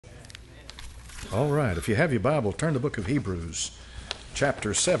All right, if you have your Bible, turn to the book of Hebrews,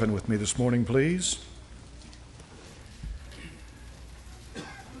 chapter 7 with me this morning, please.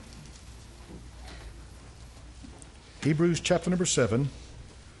 Hebrews chapter number 7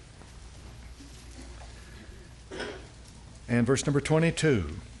 and verse number 22.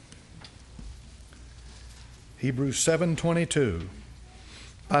 Hebrews 7:22.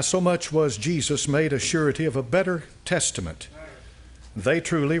 By so much was Jesus made a surety of a better testament. They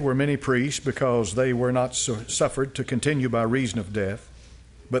truly were many priests, because they were not suffered to continue by reason of death.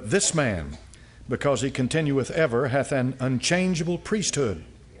 But this man, because he continueth ever, hath an unchangeable priesthood.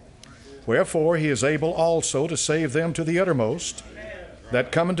 Wherefore he is able also to save them to the uttermost,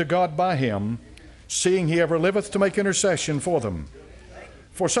 that come unto God by him, seeing he ever liveth to make intercession for them.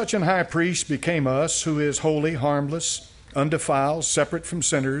 For such an high priest became us, who is holy, harmless, undefiled, separate from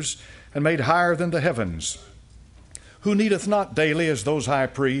sinners, and made higher than the heavens, who needeth not daily, as those high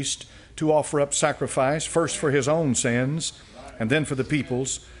priests, to offer up sacrifice, first for his own sins, and then for the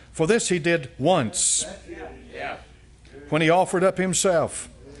people's. For this he did once, when he offered up himself.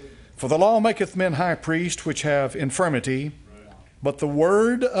 For the law maketh men high priests which have infirmity, but the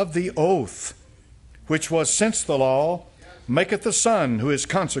word of the oath, which was since the law, maketh the Son, who is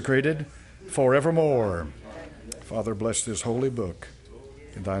consecrated forevermore. Father, bless this holy book.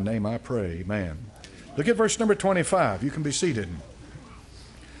 In thy name I pray, amen. Look at verse number 25. You can be seated.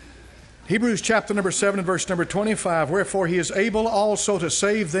 Hebrews chapter number 7 and verse number 25. Wherefore he is able also to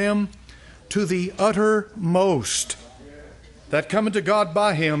save them to the uttermost, that come unto God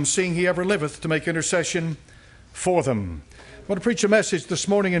by him, seeing he ever liveth to make intercession for them. I want to preach a message this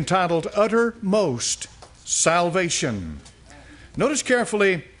morning entitled Uttermost Salvation. Notice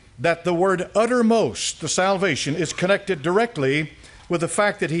carefully that the word uttermost, the salvation, is connected directly with the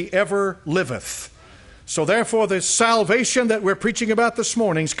fact that he ever liveth. So therefore, the salvation that we're preaching about this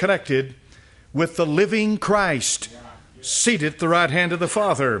morning is connected with the living Christ, seated at the right hand of the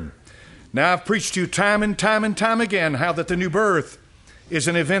Father. Now, I've preached to you time and time and time again how that the new birth is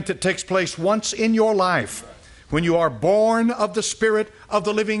an event that takes place once in your life, when you are born of the Spirit of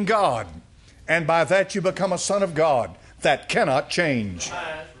the living God, and by that you become a son of God. That cannot change.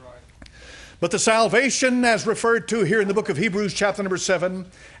 But the salvation, as referred to here in the book of Hebrews chapter number 7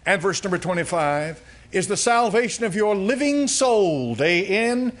 and verse number 25, is the salvation of your living soul, day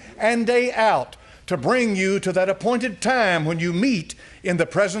in and day out, to bring you to that appointed time when you meet in the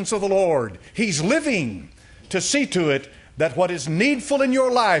presence of the Lord. He's living to see to it that what is needful in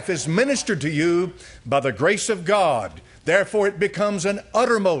your life is ministered to you by the grace of God. Therefore, it becomes an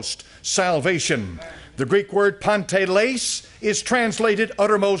uttermost salvation. The Greek word panteles is translated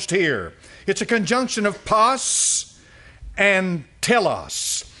uttermost here. It's a conjunction of pas and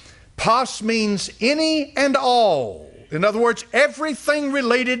telos. Pas means any and all. In other words, everything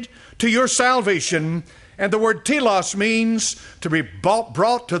related to your salvation. And the word telos means to be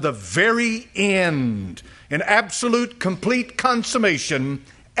brought to the very end. In absolute, complete consummation,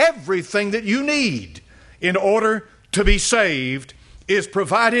 everything that you need in order to be saved is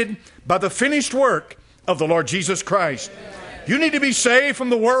provided by the finished work of the Lord Jesus Christ. You need to be saved from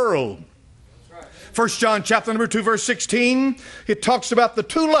the world. 1 John chapter number 2 verse 16, it talks about the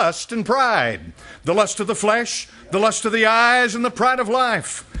two lusts and pride. The lust of the flesh, the lust of the eyes, and the pride of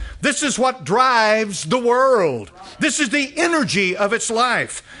life. This is what drives the world. This is the energy of its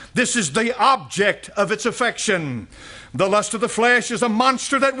life. This is the object of its affection. The lust of the flesh is a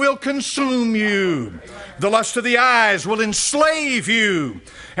monster that will consume you. The lust of the eyes will enslave you.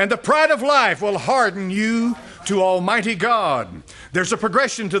 And the pride of life will harden you to Almighty God. There's a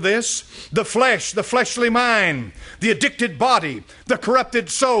progression to this. The flesh, the fleshly mind, the addicted body, the corrupted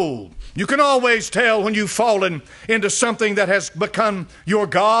soul. You can always tell when you've fallen into something that has become your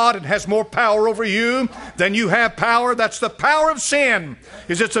God and has more power over you than you have power. That's the power of sin,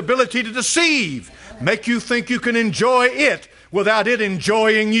 is its ability to deceive, make you think you can enjoy it without it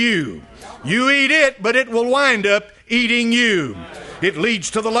enjoying you. You eat it, but it will wind up eating you. It leads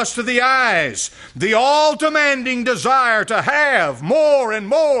to the lust of the eyes, the all-demanding desire to have more and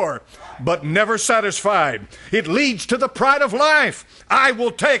more, but never satisfied. It leads to the pride of life. I will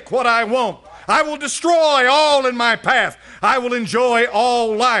take what I want. I will destroy all in my path. I will enjoy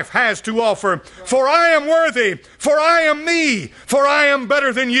all life has to offer. For I am worthy, for I am me, for I am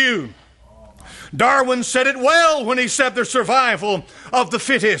better than you. Darwin said it well when he said the survival of the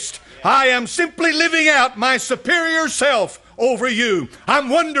fittest. I am simply living out my superior self over you. I'm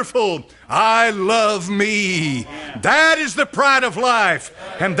wonderful. I love me. That is the pride of life.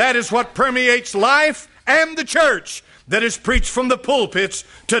 And that is what permeates life and the church that is preached from the pulpits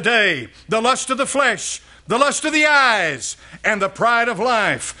today. The lust of the flesh, the lust of the eyes, and the pride of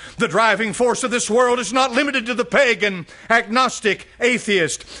life. The driving force of this world is not limited to the pagan, agnostic,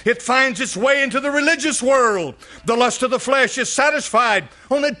 atheist. It finds its way into the religious world. The lust of the flesh is satisfied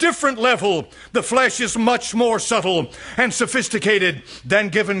on a different level. The flesh is much more subtle and sophisticated than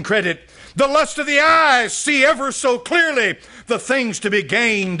given credit. The lust of the eyes see ever so clearly the things to be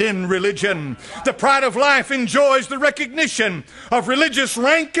gained in religion. The pride of life enjoys the recognition of religious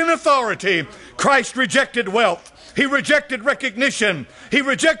rank and authority. Christ rejected wealth. He rejected recognition. He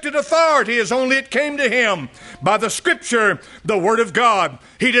rejected authority as only it came to him by the Scripture, the Word of God.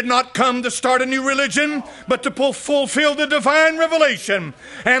 He did not come to start a new religion, but to fulfill the divine revelation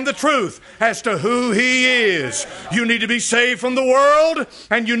and the truth as to who He is. You need to be saved from the world,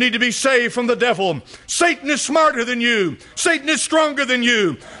 and you need to be saved from the devil. Satan is smarter than you. Satan is stronger than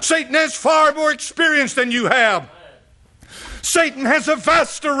you. Satan has far more experience than you have. Satan has a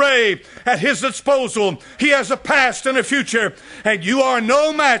vast array at his disposal. He has a past and a future, and you are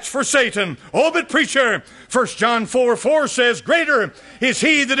no match for Satan. Oh, but preacher, 1 John 4:4 says, greater is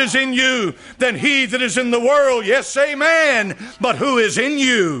he that is in you than he that is in the world. Yes, amen. But who is in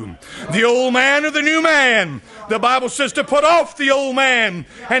you? The old man or the new man? The Bible says to put off the old man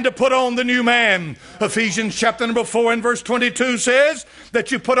and to put on the new man. Ephesians chapter number 4 and verse 22 says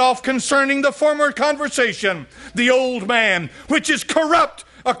that you put off concerning the former conversation the old man, which is corrupt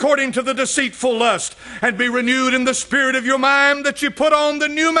according to the deceitful lust, and be renewed in the spirit of your mind, that you put on the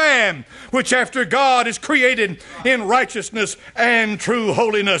new man, which after God is created in righteousness and true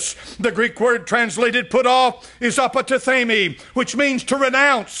holiness. The Greek word translated put off is apotethemi, which means to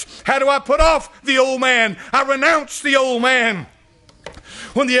renounce. How do I put off the old man? I renounce the old man.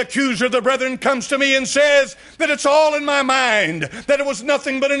 When the accuser of the brethren comes to me and says that it's all in my mind, that it was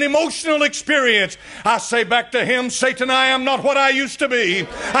nothing but an emotional experience, I say back to him, Satan, I am not what I used to be.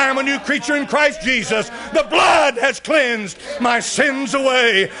 I am a new creature in Christ Jesus. The blood has cleansed my sins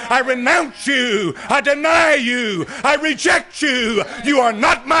away. I renounce you. I deny you. I reject you. You are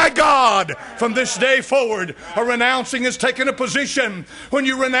not my God. From this day forward, a renouncing is taking a position. When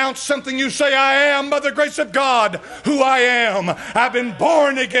you renounce something, you say, I am, by the grace of God, who I am. I've been born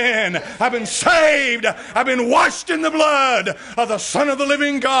again. I've been saved. I've been washed in the blood of the Son of the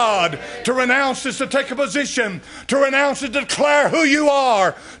living God. To renounce is to take a position. To renounce is to declare who you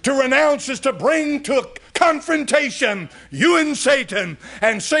are. To renounce is to bring to confrontation you and Satan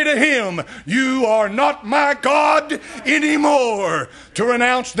and say to him, you are not my God anymore. To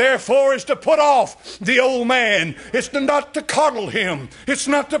renounce, therefore, is to put off the old man. It's not to coddle him. It's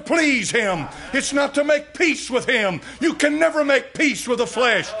not to please him. It's not to make peace with him. You can never make peace with the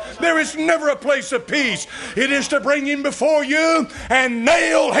flesh. There is never a place of peace. It is to bring him before you and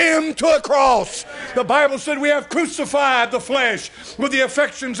nail him to a cross. The Bible said we have crucified the flesh with the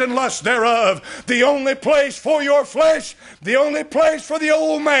affections and lusts thereof. The only place for your flesh, the only place for the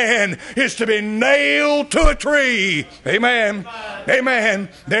old man is to be nailed to a tree. Amen. Amen.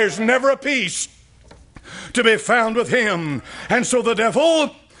 There's never a peace to be found with him. And so the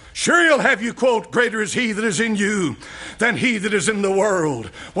devil, sure, he'll have you quote, greater is he that is in you than he that is in the world.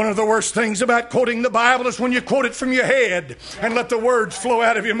 One of the worst things about quoting the Bible is when you quote it from your head and let the words flow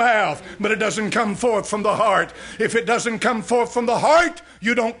out of your mouth, but it doesn't come forth from the heart. If it doesn't come forth from the heart,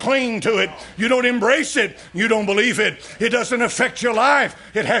 you don't cling to it. You don't embrace it. You don't believe it. It doesn't affect your life.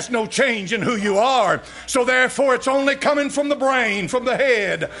 It has no change in who you are. So therefore, it's only coming from the brain, from the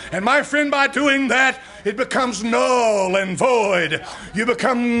head. And my friend, by doing that, it becomes null and void. You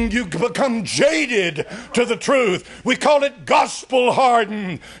become jaded to the truth. We call it gospel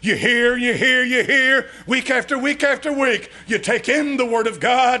hardened. You hear, week after week after week. You take in the Word of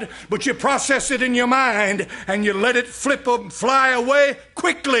God, but you process it in your mind and you let it fly away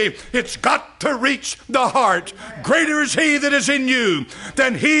quickly. It's got to reach the heart. Greater is he that is in you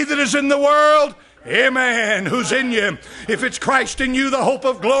than he that is in the world. Amen. Who's in you? If it's Christ in you, the hope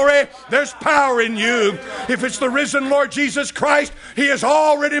of glory, there's power in you. If it's the risen Lord Jesus Christ, he has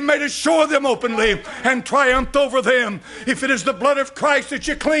already made us show them openly and triumphed over them. If it is the blood of Christ that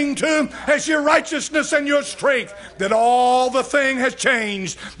you cling to as your righteousness and your strength, then all the thing has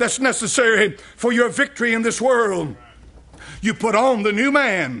changed that's necessary for your victory in this world. You put on the new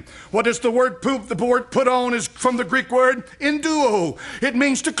man. What is the word put? The word put on is from the Greek word enduo. It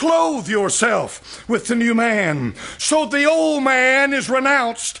means to clothe yourself with the new man. So the old man is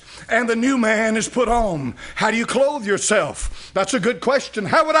renounced and the new man is put on. How do you clothe yourself? That's a good question.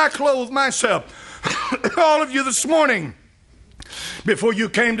 How would I clothe myself? All of you this morning, Before you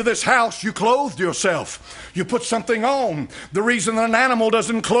came to this house, you clothed yourself. You put something on. The reason an animal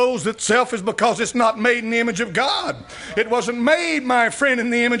doesn't clothe itself is because it's not made in the image of God. It wasn't made, my friend, in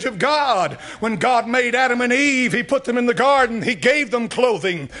the image of God. When God made Adam and Eve, He put them in the garden. He gave them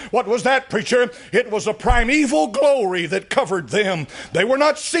clothing. What was that, preacher? It was a primeval glory that covered them. They were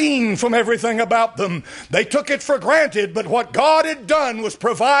not seen from everything about them. They took it for granted, but what God had done was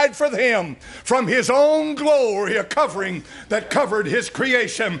provide for them from His own glory a covering that covered His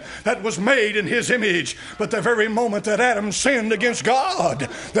creation that was made in His image. But the very moment that Adam sinned against God,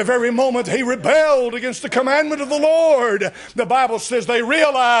 the very moment he rebelled against the commandment of the Lord, the Bible says they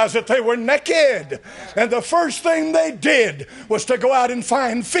realized that they were naked. And the first thing they did was to go out and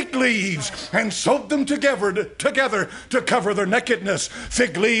find fig leaves and sew them together to cover their nakedness.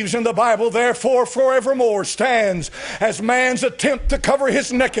 Fig leaves in the Bible, therefore, forevermore stands as man's attempt to cover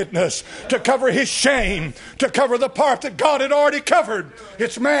his nakedness, to cover his shame, to cover the part that God had already covered.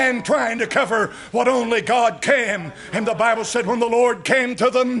 It's man trying to cover what only God can. And the Bible said when the Lord came to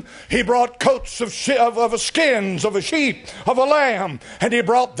them, He brought coats of skins of a sheep, of a lamb, and He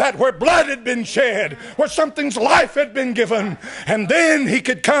brought that where blood had been shed, where something's life had been given, and then He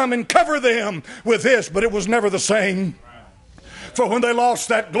could come and cover them with this. But it was never the same. For when they lost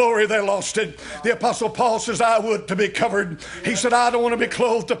that glory, they lost it. The Apostle Paul says, I would to be covered. He said, I don't want to be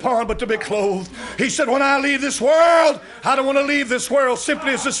clothed upon, but to be clothed. He said, when I leave this world, I don't want to leave this world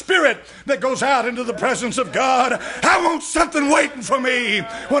simply as a spirit that goes out into the presence of God. I want something waiting for me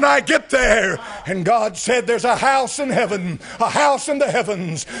when I get there. And God said, there's a house in heaven, a house in the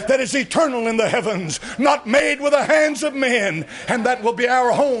heavens that is eternal in the heavens, not made with the hands of men. And that will be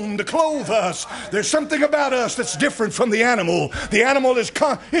our home to clothe us. There's something about us that's different from the animal. The animal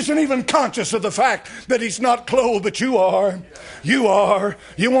isn't even conscious of the fact that he's not clothed, but you are. You are.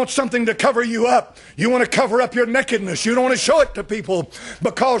 You want something to cover you up. You want to cover up your nakedness. You don't want to show it to people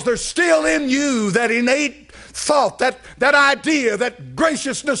because there's still in you that innate thought, that idea, that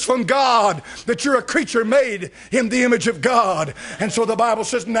graciousness from God, that you're a creature made in the image of God. And so the Bible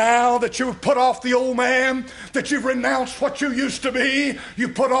says now that you've put off the old man, that you've renounced what you used to be, you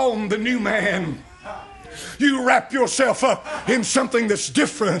put on the new man. You wrap yourself up in something that's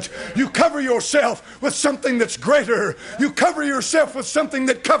different. You cover yourself with something that's greater. You cover yourself with something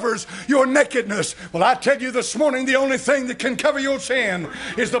that covers your nakedness. Well, I tell you this morning, the only thing that can cover your sin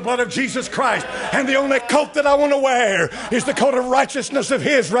is the blood of Jesus Christ. And the only coat that I want to wear is the coat of righteousness of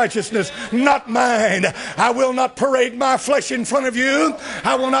His righteousness, not mine. I will not parade my flesh in front of you.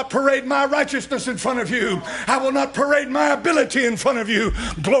 I will not parade my righteousness in front of you. I will not parade my ability in front of you.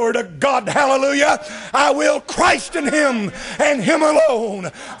 Glory to God. Hallelujah. I will Christ in Him and Him alone.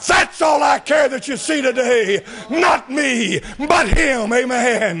 That's all I care that you see today. Not me, but Him.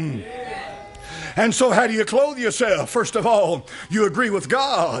 Amen. And so how do you clothe yourself? First of all, you agree with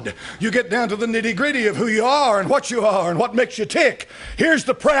God. You get down to the nitty-gritty of who you are and what makes you tick. Here's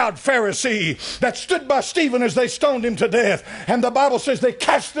the proud Pharisee that stood by Stephen as they stoned him to death. And the Bible says they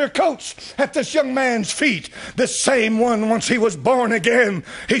cast their coats at this young man's feet. This same one, once he was born again,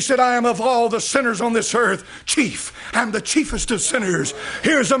 he said, I am of all the sinners on this earth, chief. I'm the chiefest of sinners.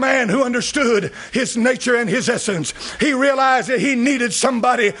 Here's a man who understood his nature and his essence. He realized that he needed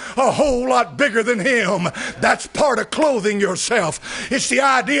somebody a whole lot bigger than him. That's part of clothing yourself. It's the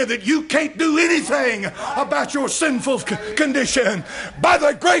idea that you can't do anything about your sinful condition. By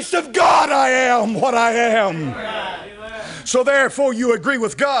the grace of God, I am what I am. So therefore you agree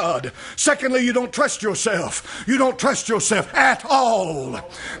with God. Secondly, you don't trust yourself. You don't trust yourself at all.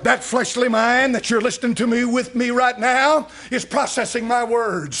 That fleshly mind that you're listening to me with me right now is processing my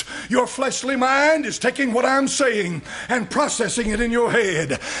words. Your fleshly mind is taking what I'm saying and processing it in your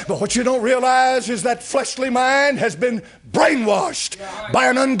head. But what you don't realize is that fleshly mind has been brainwashed by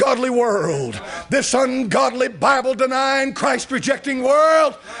an ungodly world. This ungodly, Bible-denying, Christ-rejecting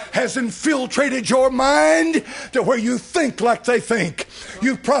world has infiltrated your mind to where you think like they think.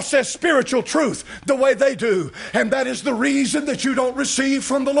 You process spiritual truth the way they do, and that is the reason that you don't receive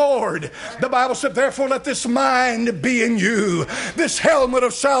from the Lord. The Bible said, therefore let this mind be in you. This helmet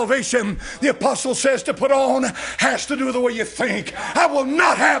of salvation, the apostle says, to put on has to do with the way you think. I will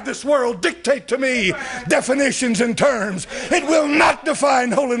not have this world dictate to me definitions and terms. It will not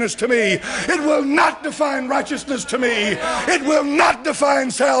define holiness to me. It will not define righteousness to me. It will not define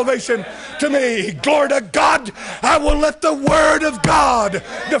salvation to me. Glory to God. I will let the Word of God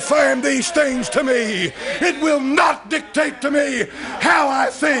define these things to me. It will not dictate to me how I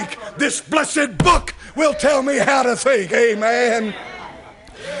think. This blessed book will tell me how to think. Amen.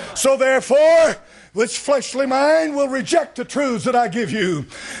 So therefore, This fleshly mind will reject the truths that I give you.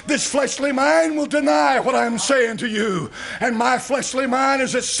 This fleshly mind will deny what I'm saying to you. And my fleshly mind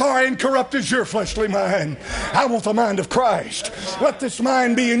is as sorry and corrupt as your fleshly mind. I want the mind of Christ. Let this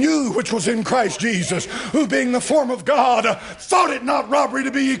mind be in you, which was in Christ Jesus, who being the form of God, thought it not robbery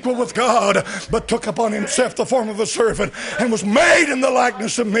to be equal with God, but took upon himself the form of a servant, and was made in the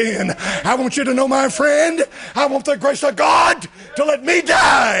likeness of men. I want you to know, my friend, I want the grace of God to let me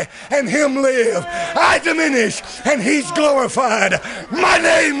die and him live. I diminish and he's glorified. My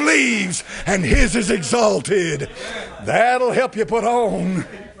name leaves and his is exalted. That'll help you put on.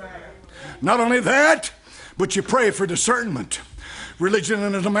 Not only that, but you pray for discernment. Religion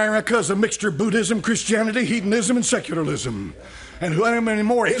in America is a mixture of Buddhism, Christianity, hedonism, and secularism. And however many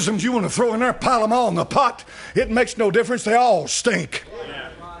more isms you want to throw in there, pile them all in the pot. It makes no difference. They all stink.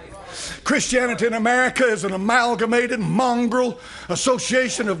 Christianity in America is an amalgamated mongrel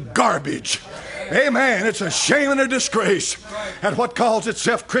association of garbage. Amen. It's a shame and a disgrace at what calls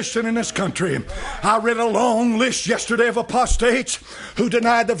itself Christian in this country. I read a long list yesterday of apostates who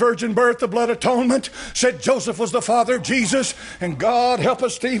denied the virgin birth, the blood atonement, said Joseph was the father of Jesus, and God help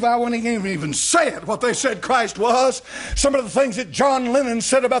us, Steve, I wouldn't even say it, what they said Christ was. Some of the things that John Lennon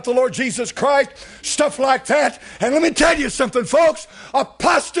said about the Lord Jesus Christ, stuff like that. And let me tell you something, folks,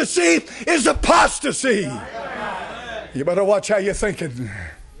 apostasy is apostasy. You better watch how you're thinking.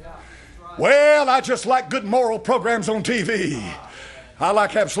 Well, I just like good moral programs on TV. I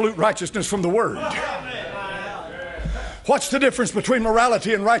like absolute righteousness from the Word. What's the difference between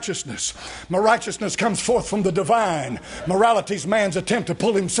morality and righteousness? Righteousness comes forth from the divine. Morality is man's attempt to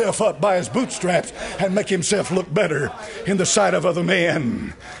pull himself up by his bootstraps and make himself look better in the sight of other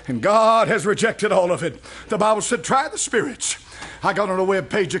men. And God has rejected all of it. The Bible said, try the spirits. I got on a web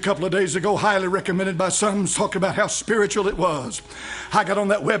page a couple of days ago, highly recommended by some, talking about how spiritual it was. I got on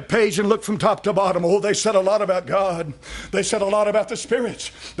that web page and looked from top to bottom. Oh, they said a lot about God. They said a lot about the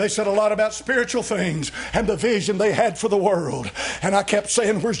spirits. They said a lot about spiritual things and the vision they had for the world. And I kept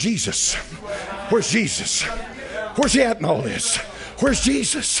saying, where's Jesus? Where's Jesus? Where's he at in all this? Where's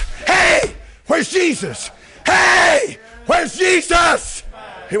Jesus? Hey, where's Jesus? Hey, where's Jesus?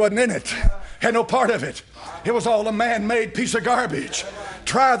 He wasn't in it. Had no part of it. It was all a man-made piece of garbage.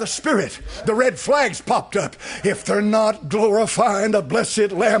 Try the Spirit. The red flags popped up. If they're not glorifying the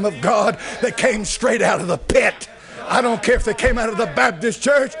blessed Lamb of God that came straight out of the pit. I don't care if they came out of the Baptist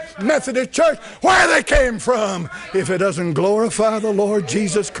church, Methodist church, where they came from. If it doesn't glorify the Lord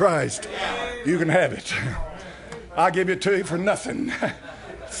Jesus Christ, you can have it. I'll give it to you for nothing.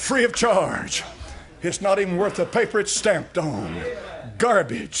 Free of charge. It's not even worth the paper it's stamped on.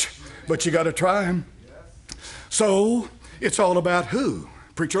 Garbage. But you got to try them. So, it's all about who?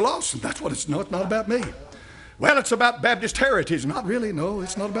 Preacher Lawson. That's what it's not. It's not about me. Well, it's about Baptist heritage. Not really. No,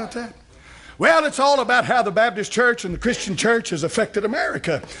 it's not about that. Well, it's all about how the Baptist church and the Christian church has affected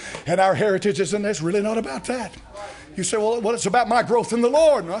America. And our heritage is, and it's really not about that. You say, well, it's about my growth in the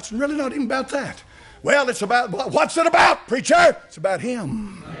Lord. No, it's really not even about that. Well, it's about, what's it about, preacher? It's about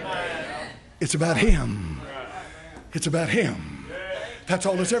Him. It's about Him. It's about Him. That's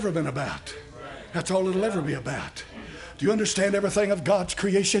all it's ever been about. That's all it'll ever be about. Do you understand everything of God's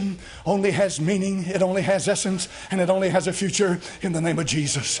creation only has meaning, it only has essence, and it only has a future in the name of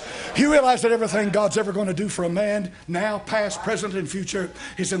Jesus? You realize that everything God's ever going to do for a man, now, past, present, and future,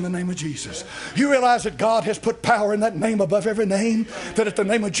 is in the name of Jesus. You realize that God has put power in that name above every name, that at the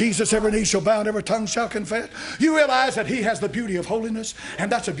name of Jesus every knee shall bow and every tongue shall confess. You realize that He has the beauty of holiness,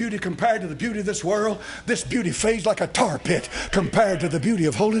 and that's a beauty compared to the beauty of this world. This beauty fades like a tar pit compared to the beauty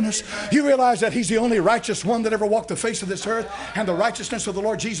of holiness. You realize that He's the only righteous one that ever walked the face of this earth, and the righteousness of the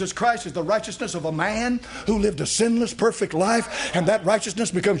Lord Jesus Christ is the righteousness of a man who lived a sinless, perfect life, and that righteousness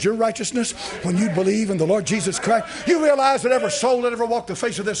becomes your righteousness when you believe in the Lord Jesus Christ. You realize that every soul that ever walked the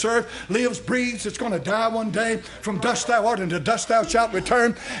face of this earth lives, breathes, it's going to die one day. From dust thou art, and to dust thou shalt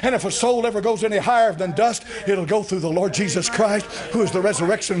return. And if a soul ever goes any higher than dust, it'll go through the Lord Jesus Christ, who is the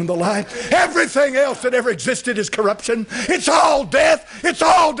resurrection and the life. Everything else that ever existed is corruption. It's all death. It's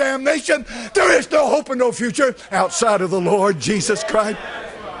all damnation. There is no hope and no future outside of the Lord Jesus Christ.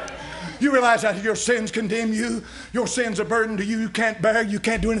 You realize that your sins condemn you. Your sins are a burden to you. You can't bear. You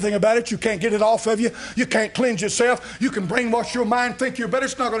can't do anything about it. You can't get it off of you. You can't cleanse yourself. You can brainwash your mind, think you're better.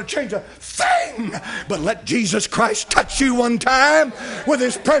 It's not going to change a thing. But let Jesus Christ touch you one time with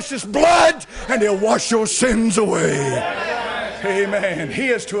His precious blood, and He'll wash your sins away. Amen. He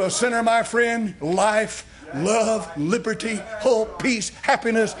is to a sinner, my friend, life, love, liberty, hope, peace,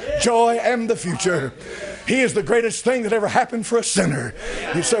 happiness, joy, and the future. He is the greatest thing that ever happened for a sinner.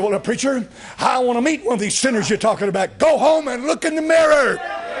 You say, well, preacher, I want to meet one of these sinners you're talking about. Go home and look in the mirror.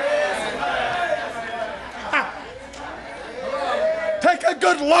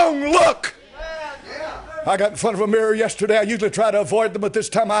 good long look. I got in front of a mirror yesterday. I usually try to avoid them, but this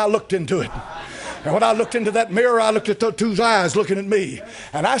time I looked into it. And when I looked into that mirror, I looked at the two eyes looking at me.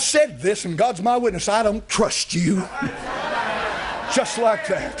 And I said this, and God's my witness, I don't trust you. Just like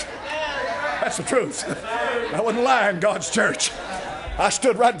that. That's the truth. I wasn't lying, God's church. I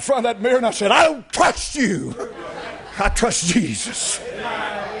stood right in front of that mirror and I said, I don't trust you. I trust Jesus.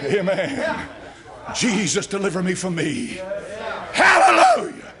 Amen. Jesus, deliver me from me.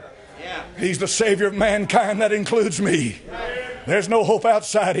 Hallelujah. He's the Savior of mankind. That includes me. There's no hope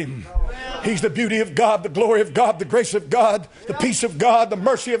outside him. He's the beauty of God, the glory of God, the grace of God, the peace of God, the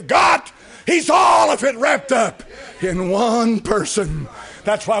mercy of God. He's all of it wrapped up in one person.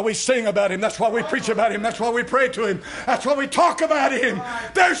 That's why we sing about him. That's why we preach about him. That's why we pray to him. That's why we talk about him.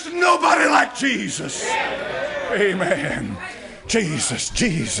 There's nobody like Jesus. Amen. Jesus,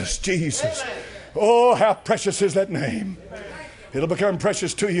 Jesus, Jesus. Oh, how precious is that name. It'll become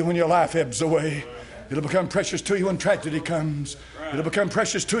precious to you when your life ebbs away. It'll become precious to you when tragedy comes. It'll become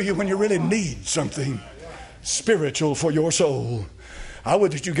precious to you when you really need something spiritual for your soul. I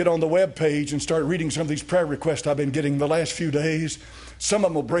would that you get on the web page and start reading some of these prayer requests I've been getting the last few days. Some of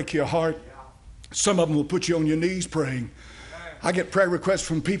them will break your heart. Some of them will put you on your knees praying. I get prayer requests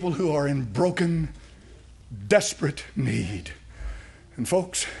from people who are in broken, desperate need. And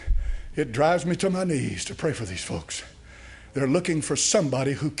folks, it drives me to my knees to pray for these folks. They're looking for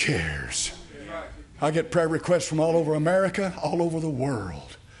somebody who cares. I get prayer requests from all over America, all over the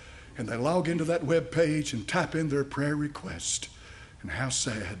world. And they log into that web page and type in their prayer request. And how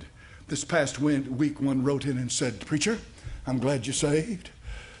sad. This past week, one wrote in and said, Preacher, I'm glad you're saved.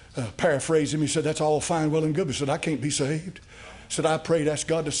 Paraphrase him, he said, that's all fine, well, and good. He said, I can't be saved. He said, I prayed, asked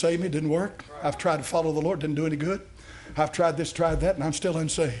God to save me. It didn't work. I've tried to follow the Lord. Didn't do any good. I've tried this, tried that, and I'm still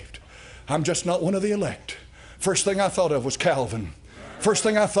unsaved. I'm just not one of the elect. First thing I thought of was Calvin. First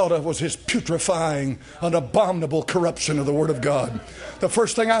thing I thought of was his putrefying and abominable corruption of the Word of God. The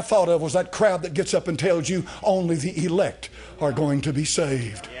first thing I thought of was that crowd that gets up and tells you only the elect are going to be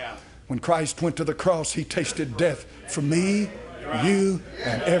saved. When Christ went to the cross, he tasted death for me, you,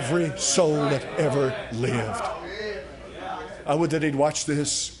 and every soul that ever lived. I would that he'd watch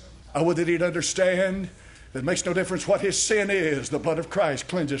this. I would that he'd understand that it makes no difference what his sin is. The blood of Christ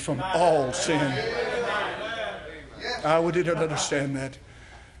cleanses from all sin. I would that he'd understand that.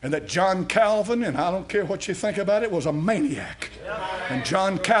 And that John Calvin, and I don't care what you think about it, was a maniac. And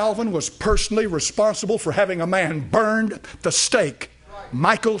John Calvin was personally responsible for having a man burned at the stake.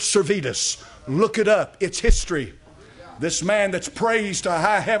 Michael Servetus. Look it up. It's history. This man that's praised to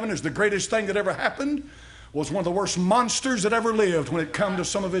high heaven as the greatest thing that ever happened was one of the worst monsters that ever lived when it come to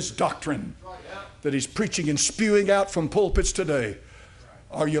some of his doctrine that he's preaching and spewing out from pulpits today.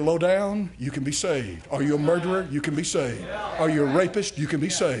 Are you low down? You can be saved. Are you a murderer? You can be saved. Are you a rapist? You can be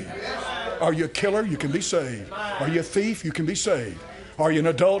saved. Are you a killer? You can be saved. Are you a thief? You can be saved. Are you an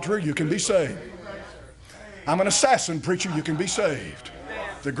adulterer? You can be saved. I'm an assassin, preacher. You can be saved.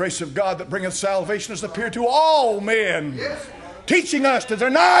 The grace of God that bringeth salvation has appeared to all men, teaching us to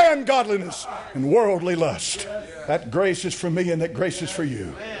deny ungodliness and worldly lust. That grace is for me and that grace is for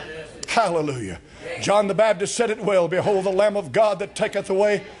you. Hallelujah. John the Baptist said it well. Behold the Lamb of God that taketh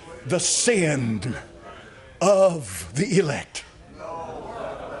away the sin of the elect.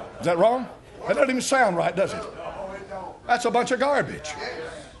 Is that wrong? That doesn't even sound right, does it? That's a bunch of garbage.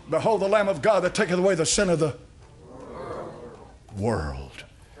 Behold the Lamb of God that taketh away the sin of the world.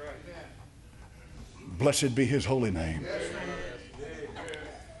 Blessed be his holy name.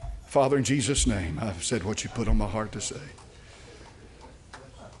 Father, in Jesus' name, I've said what you put on my heart to say.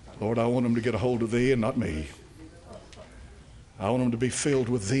 Lord, I want them to get a hold of thee and not me. I want them to be filled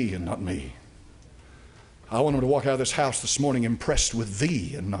with thee and not me. I want them to walk out of this house this morning impressed with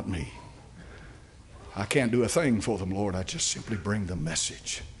thee and not me. I can't do a thing for them, Lord. I just simply bring the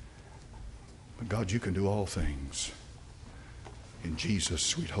message. But God, you can do all things. In Jesus'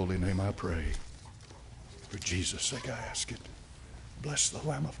 sweet holy name I pray. For Jesus' sake I ask it. Bless the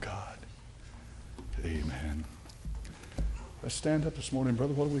Lamb of God. Amen. Let's stand up this morning,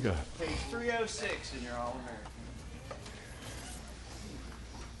 brother. What do we got? Page 306 in your All-American.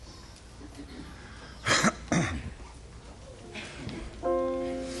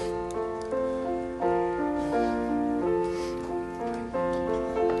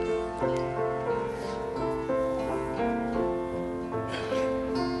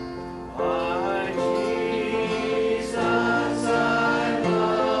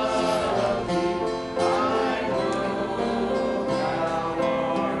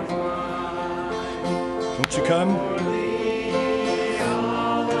 Won't you come?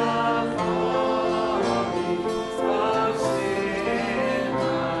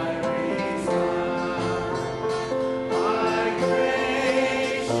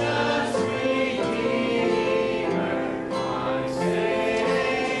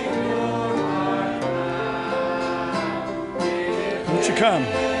 come.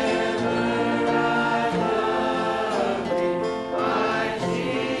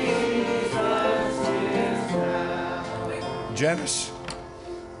 Janice,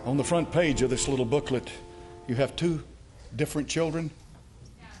 on the front page of this little booklet, you have two different children?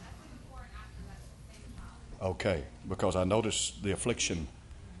 Okay, because I noticed the affliction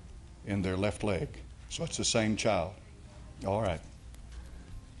in their left leg. So it's the same child. All right.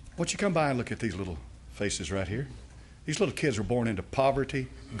 Won't you come by and look at these little faces right here? These little kids were born into poverty,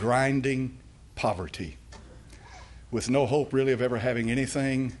 grinding poverty, with no hope really of ever having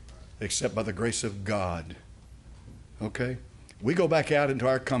anything except by the grace of God. Okay? We go back out into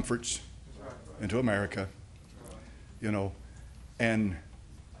our comforts, into America, you know, and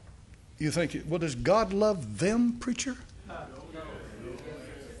you think, well, does God love them, preacher?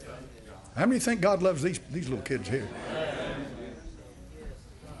 How many think God loves these little kids here?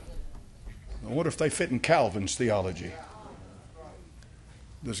 I wonder if they fit in Calvin's theology.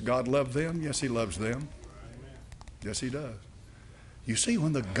 Does God love them? Yes, He loves them. Yes, He does. You see,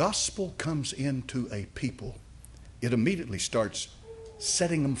 when the gospel comes into a people, it immediately starts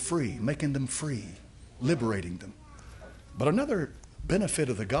setting them free, making them free, liberating them. But another benefit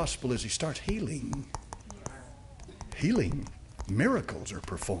of the gospel is He starts healing. Healing. Miracles are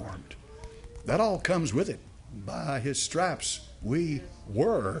performed. That all comes with it. By His stripes we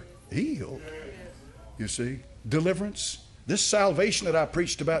were healed. You see, deliverance. This salvation that I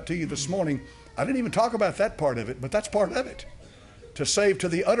preached about to you this morning, I didn't even talk about that part of it, but that's part of it. To save to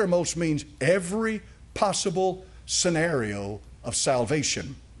the uttermost means every possible scenario of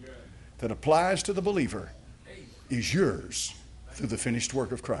salvation that applies to the believer is yours through the finished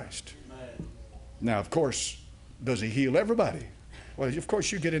work of Christ. Now, of course, does He heal everybody? Well, of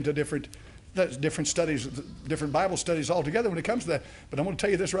course, you get into different studies, different Bible studies altogether when it comes to that. But I'm going to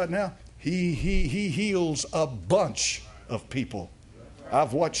tell you this right now. He heals a bunch of people.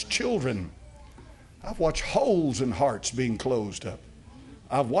 I've watched children. I've watched holes in hearts being closed up.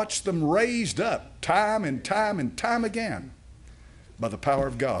 I've watched them raised up time and time and time again by the power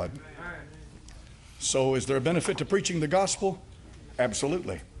of God. So is there a benefit to preaching the gospel?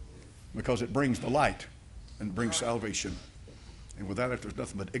 Absolutely. Because it brings the light and brings salvation. And without it, there's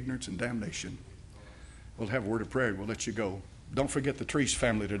nothing but ignorance and damnation. We'll have a word of prayer and we'll let you go. Don't forget the Treese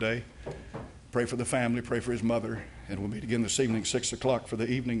family today. Pray for the family, pray for his mother, and we'll meet again this evening, 6 o'clock for the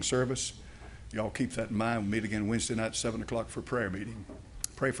evening service. Y'all keep that in mind. We'll meet again Wednesday night, 7 o'clock for prayer meeting.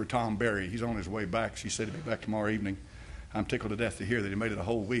 Pray for Tom Berry. He's on his way back. She said he'll be back tomorrow evening. I'm tickled to death to hear that he made it a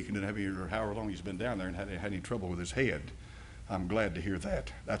whole week and didn't have any, or however long he's been down there and had any trouble with his head. I'm glad to hear that.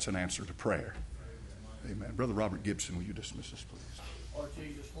 That's an answer to prayer. Amen. Brother Robert Gibson, will you dismiss us, please? Lord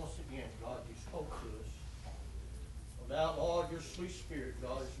Jesus, once again, God, you spoke to us. No doubt, Lord, your sweet spirit,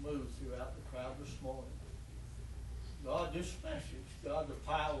 God, has moved throughout the crowd this morning. God, this message, God, the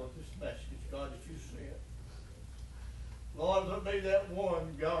power of this message, God, that you sent. Lord, let me that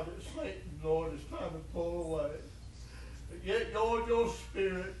one, God, that Satan, Lord, is trying to pull away. But yet, Lord, your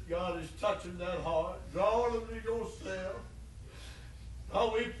spirit, God, is touching that heart, drawing them to yourself.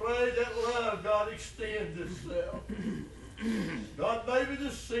 God, we pray that love, God, extends itself. God, maybe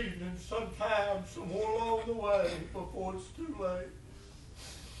this evening, sometime, somewhere along the way, before it's too late,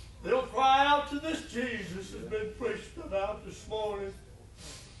 they'll cry out to this Jesus that's been preached about this morning.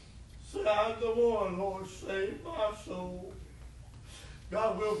 Say, I'm the one, Lord, save my soul.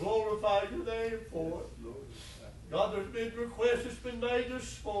 God, we'll glorify your name for it. God, there's been requests that's been made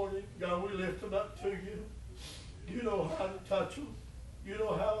this morning. God, we lift them up to you. You know how to touch them. You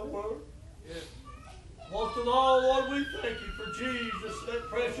know how to work. Yes. Most of all, Lord, we thank you for Jesus, that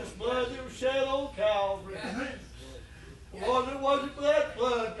precious blood that was shed on Calvary. Lord, if it wasn't for that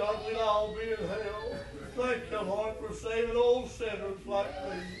blood, God, we'd all be in hell. Thank you, Lord, for saving old sinners like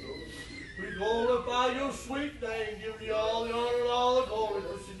me. We glorify your sweet name, give you all the honor and all the glory,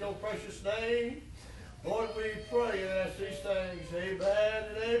 which is in your precious name. Lord, we pray and ask these things. Amen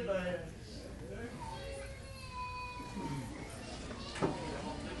and amen.